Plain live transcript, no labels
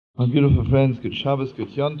My beautiful friends, good Shabbos, good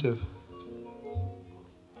Yontif,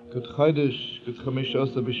 good Chodesh, good Chomish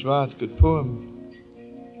Osa B'Shvat, good Purim.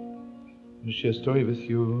 I'm going to share a story with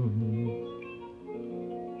you.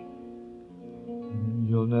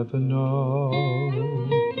 You'll never know.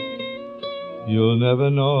 You'll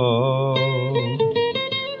never know.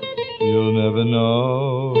 You'll never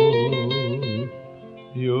know.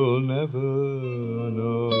 You'll never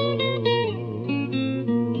know.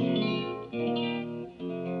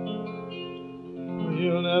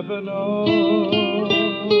 You'll never know.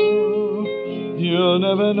 You'll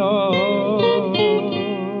never know.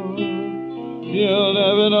 You'll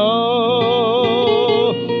never know.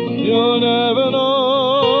 You'll never know. You'll never know.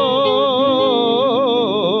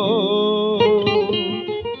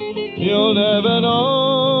 You'll never know.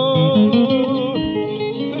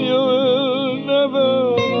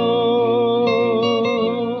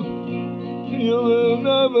 You'll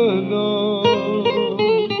never know.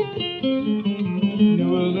 You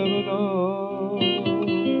will never know.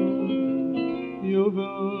 You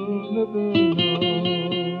will never know.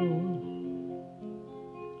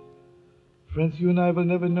 Friends, you and I will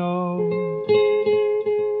never know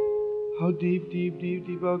how deep, deep, deep,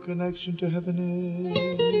 deep our connection to heaven is.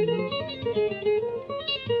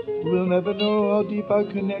 We'll never know how deep our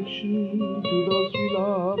connection to those we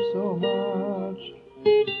love so much.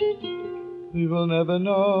 We will never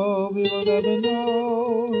know, we will never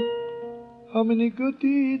know how many good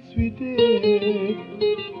deeds we did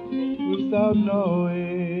without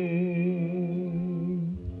knowing.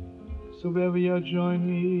 So wherever you join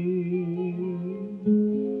me,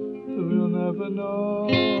 we'll never know.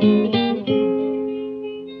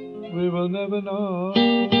 We will never know.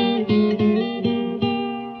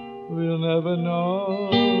 We'll never know.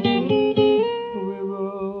 We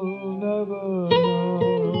will never know.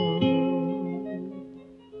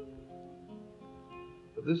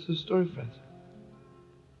 But this is a story, friends.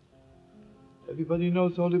 Everybody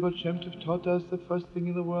knows Holy Baal Shem Tov taught us the first thing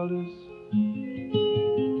in the world is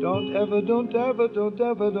don't ever, don't ever, don't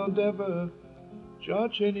ever, don't ever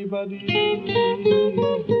judge anybody.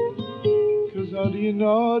 Cause how do you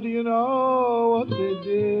know what they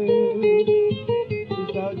did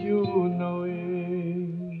without you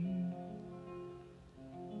knowing?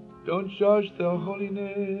 Don't judge their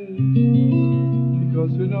holiness,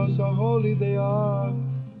 because you know so holy they are,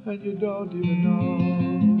 and you don't even know.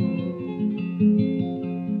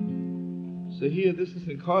 So here, this is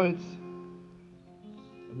in Koretz,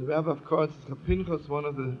 and the Rabbi of Koretz is Rav Pinchas, one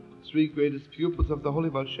of the three greatest pupils of the Holy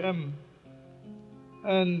Baal Shem.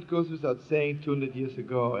 And it goes without saying, 200 years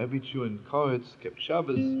ago, every Jew in Koretz kept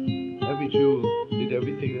Shabbos. Every Jew did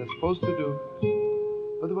everything they're supposed to do.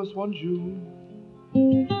 But there was one Jew,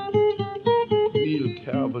 a real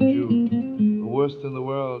terrible Jew, the worst in the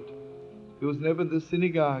world. He was never in the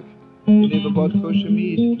synagogue. He never bought kosher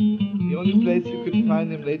meat. The only place you could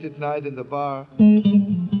find him late at night in the bar.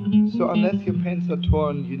 So unless your pants are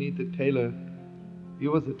torn, you need the tailor. He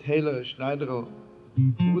was a tailor, a Schneiderl.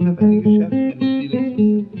 He wouldn't have any geschäft, any dealings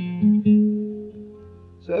with him.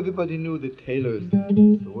 So everybody knew the tailor is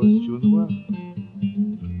the worst Jew in the world.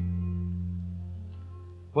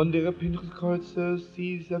 One day Rav Pinchas Koretz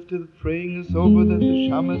sees after the praying is over that the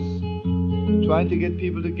shamas trying to get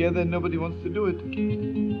people together and nobody wants to do it.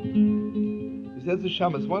 He says to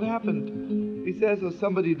shamas, what happened? He says, oh,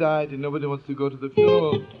 somebody died and nobody wants to go to the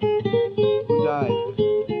funeral. Who died?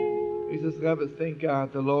 He says, Rabbi, thank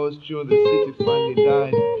God, the lowest Jew in the city finally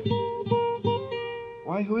died.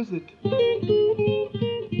 Why, who is it?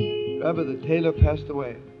 Rabbi, the tailor passed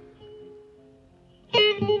away.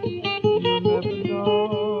 You'll never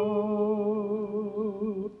know.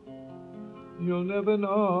 You'll never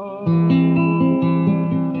know.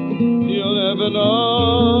 You'll never know.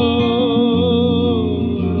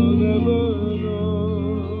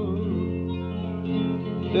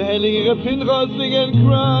 The Heilige Rav Pinchas began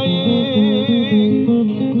crying,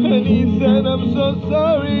 and he said, I'm so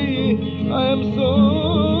sorry, I am so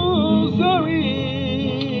sorry.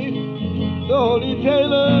 The holy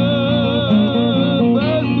tailor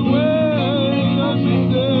passed away, I miss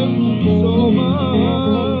him so much.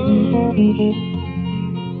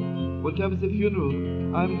 What time is the funeral?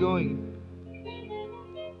 I'm going.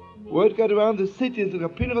 Word got around the city that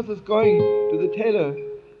Rav Pinchas is going to the tailor.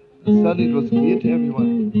 And suddenly it was clear to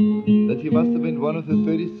everyone that he must have been one of the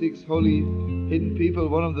 36 holy hidden people,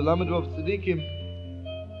 one of the Lamed of Tzaddikim.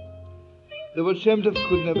 The Baal Shem Tov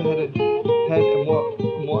could never had a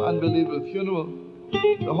more unbelievable funeral.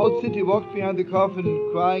 The whole city walked behind the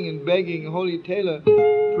coffin, crying and begging, Holy Tailor,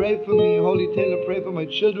 pray for me, Holy Tailor, pray for my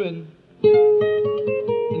children.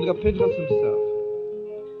 And Rav Pinchas himself,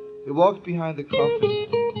 he walked behind the coffin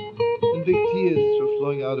and big tears were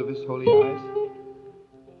flowing out of his holy eyes.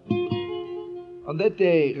 On that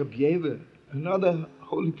day, Reb Yewe, another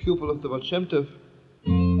holy pupil of the Baal Shem Tov,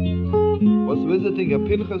 was visiting a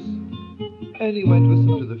Pinchas, and he went with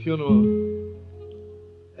him to the funeral.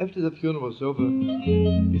 After the funeral was over,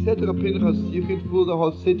 he said to Reb Pinchas, "You can fool the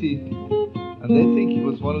whole city, and they think he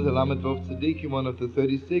was one of the Lamed Vov Tzaddikim, one of the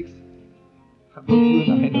 36. But you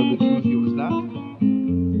and I know the truth, he was not.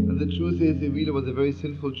 And the truth is, he really was a very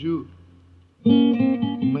sinful Jew. But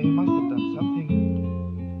he must have done something.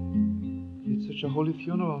 It's such a holy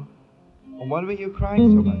funeral. And why were you crying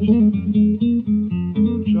so much?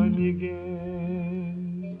 Join me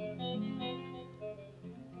again.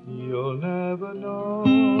 You'll never know.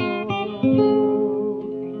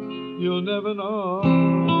 You'll never know.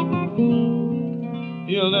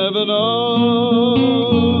 You'll never know.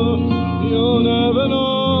 You'll never know.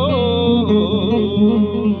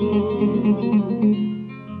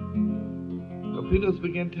 The Pinchas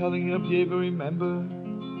began telling him, "You ever remember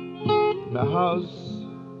my house?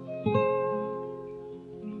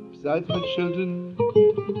 Besides my children,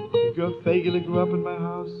 the girl Fagele grew up in my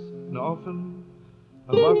house, an orphan.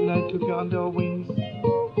 My wife and I took her under our wings.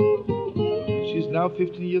 She's now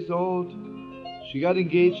 15 years old. She got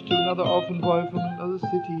engaged to another orphan boy from another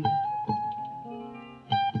city.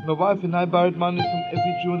 My wife and I borrowed money from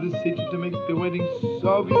every Jew in the city to make the wedding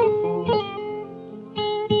so beautiful.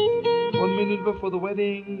 1 minute before the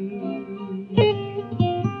wedding,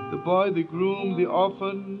 the boy, the groom, the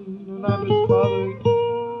orphan, and I'm his father,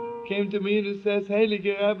 came to me and he says,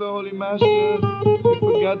 'Heilige Rebbe, Holy Master, you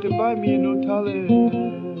forgot to buy me a new talis.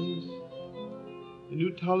 A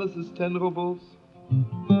new talis is 10 rubles.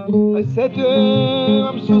 I said to him,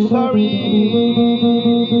 "I'm so sorry,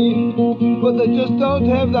 but I just don't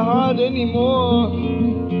have the heart anymore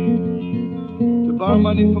to borrow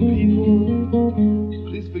money from people.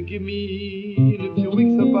 Please forgive me. In a few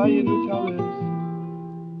weeks I'll buy you a new talis."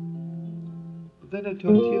 But then I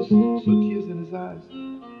saw tears in his eyes.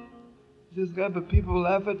 He says, "Rebbe, people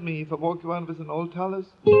laugh at me if I walk around with an old talis.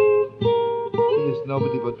 He has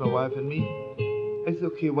nobody but my wife and me." I said,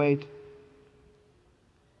 "Okay, wait."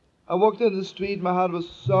 I walked down the street, my heart was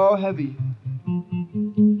so heavy.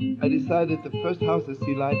 I decided the first house I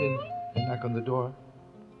see light in, I knock on the door.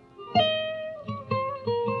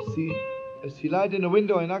 I see light in the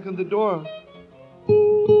window, I knock on the door.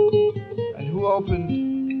 And who opened?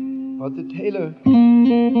 But the tailor.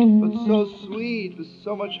 But so sweet, with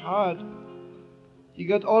so much heart. He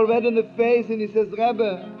got all red in the face and he says,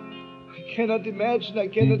 "Rebbe, I cannot imagine, I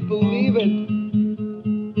cannot believe it.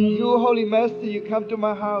 You, Holy Master, you come to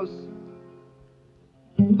my house.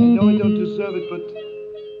 I know I don't deserve it, but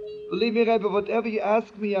believe me, Rebbe, whatever you ask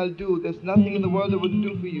me, I'll do. There's nothing in the world I wouldn't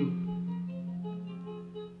do for you."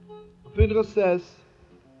 Pinchas says,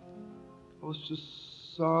 it was just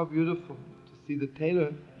so beautiful to see the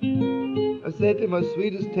tailor. I said to him, "My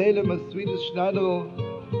sweetest tailor, my sweetest Schneiderl,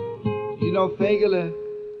 you know, Fagele,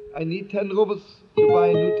 I need 10 rubles to buy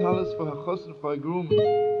a new talis for her chosen, for a groom."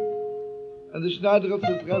 And the Schneider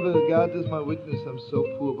says, "Rebbe, God is my witness, I'm so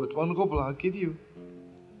poor, but 1 ruble I'll give you."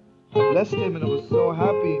 I blessed him and I was so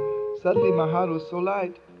happy. Suddenly my heart was so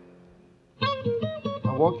light.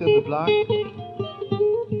 I walked down the block,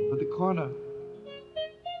 at the corner.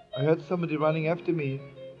 I heard somebody running after me.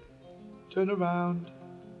 Turn around.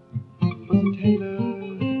 It was a tailor.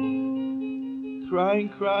 Crying,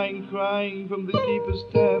 crying, crying from the deepest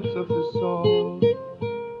depths of his soul.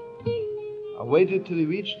 I waited till he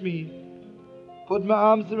reached me. Put my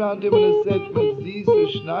arms around him and I said, "My Zisa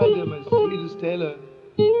Schneider, my sweetest tailor,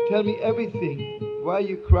 tell me everything. Why are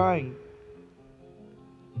you crying?"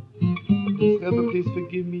 Please, Rebbe, please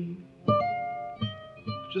forgive me.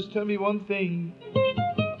 Just tell me one thing.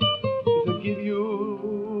 If I give you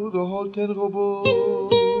the whole 10 rubles,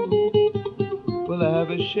 will I have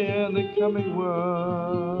a share in the coming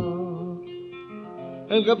world?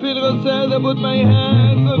 And Reb Pinchas said, I put my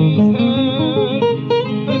hands on his head,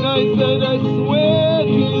 and I said, "I swear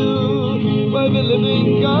to you by the living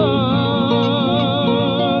God,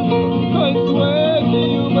 I swear to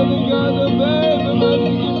you by the God of Abraham,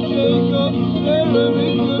 Isaac, Jacob, Sarah,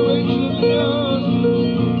 Rivka, Rachel, and Leon,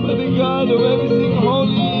 by the God of everything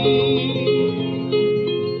holy,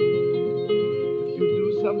 if you do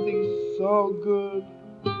something so good,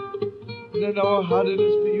 and I know how hard it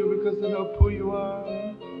is for you because I know how poor you are.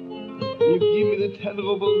 You give me the 10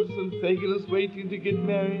 rubles and Fagel is waiting to get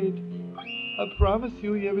married. I promise you,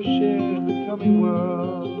 you have a share in the coming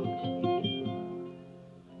world."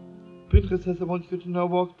 Pinchas says, "I want you to know,"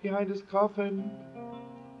 walked behind his coffin,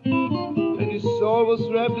 and his soul was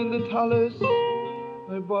wrapped in the talis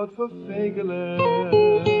I bought for Fagel.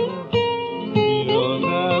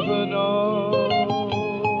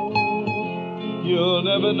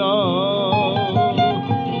 never know.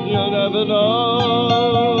 You'll never know.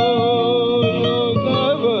 You'll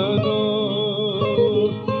never know.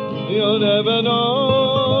 You'll never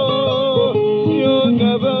know. You'll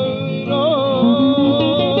never know.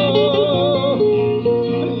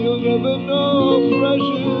 You'll never know,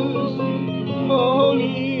 precious,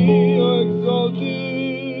 holy,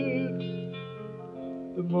 exalted,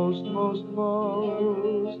 the most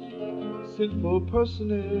sinful person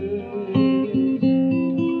is.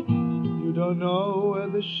 You don't know where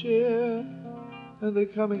the sheer and the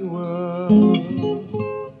coming world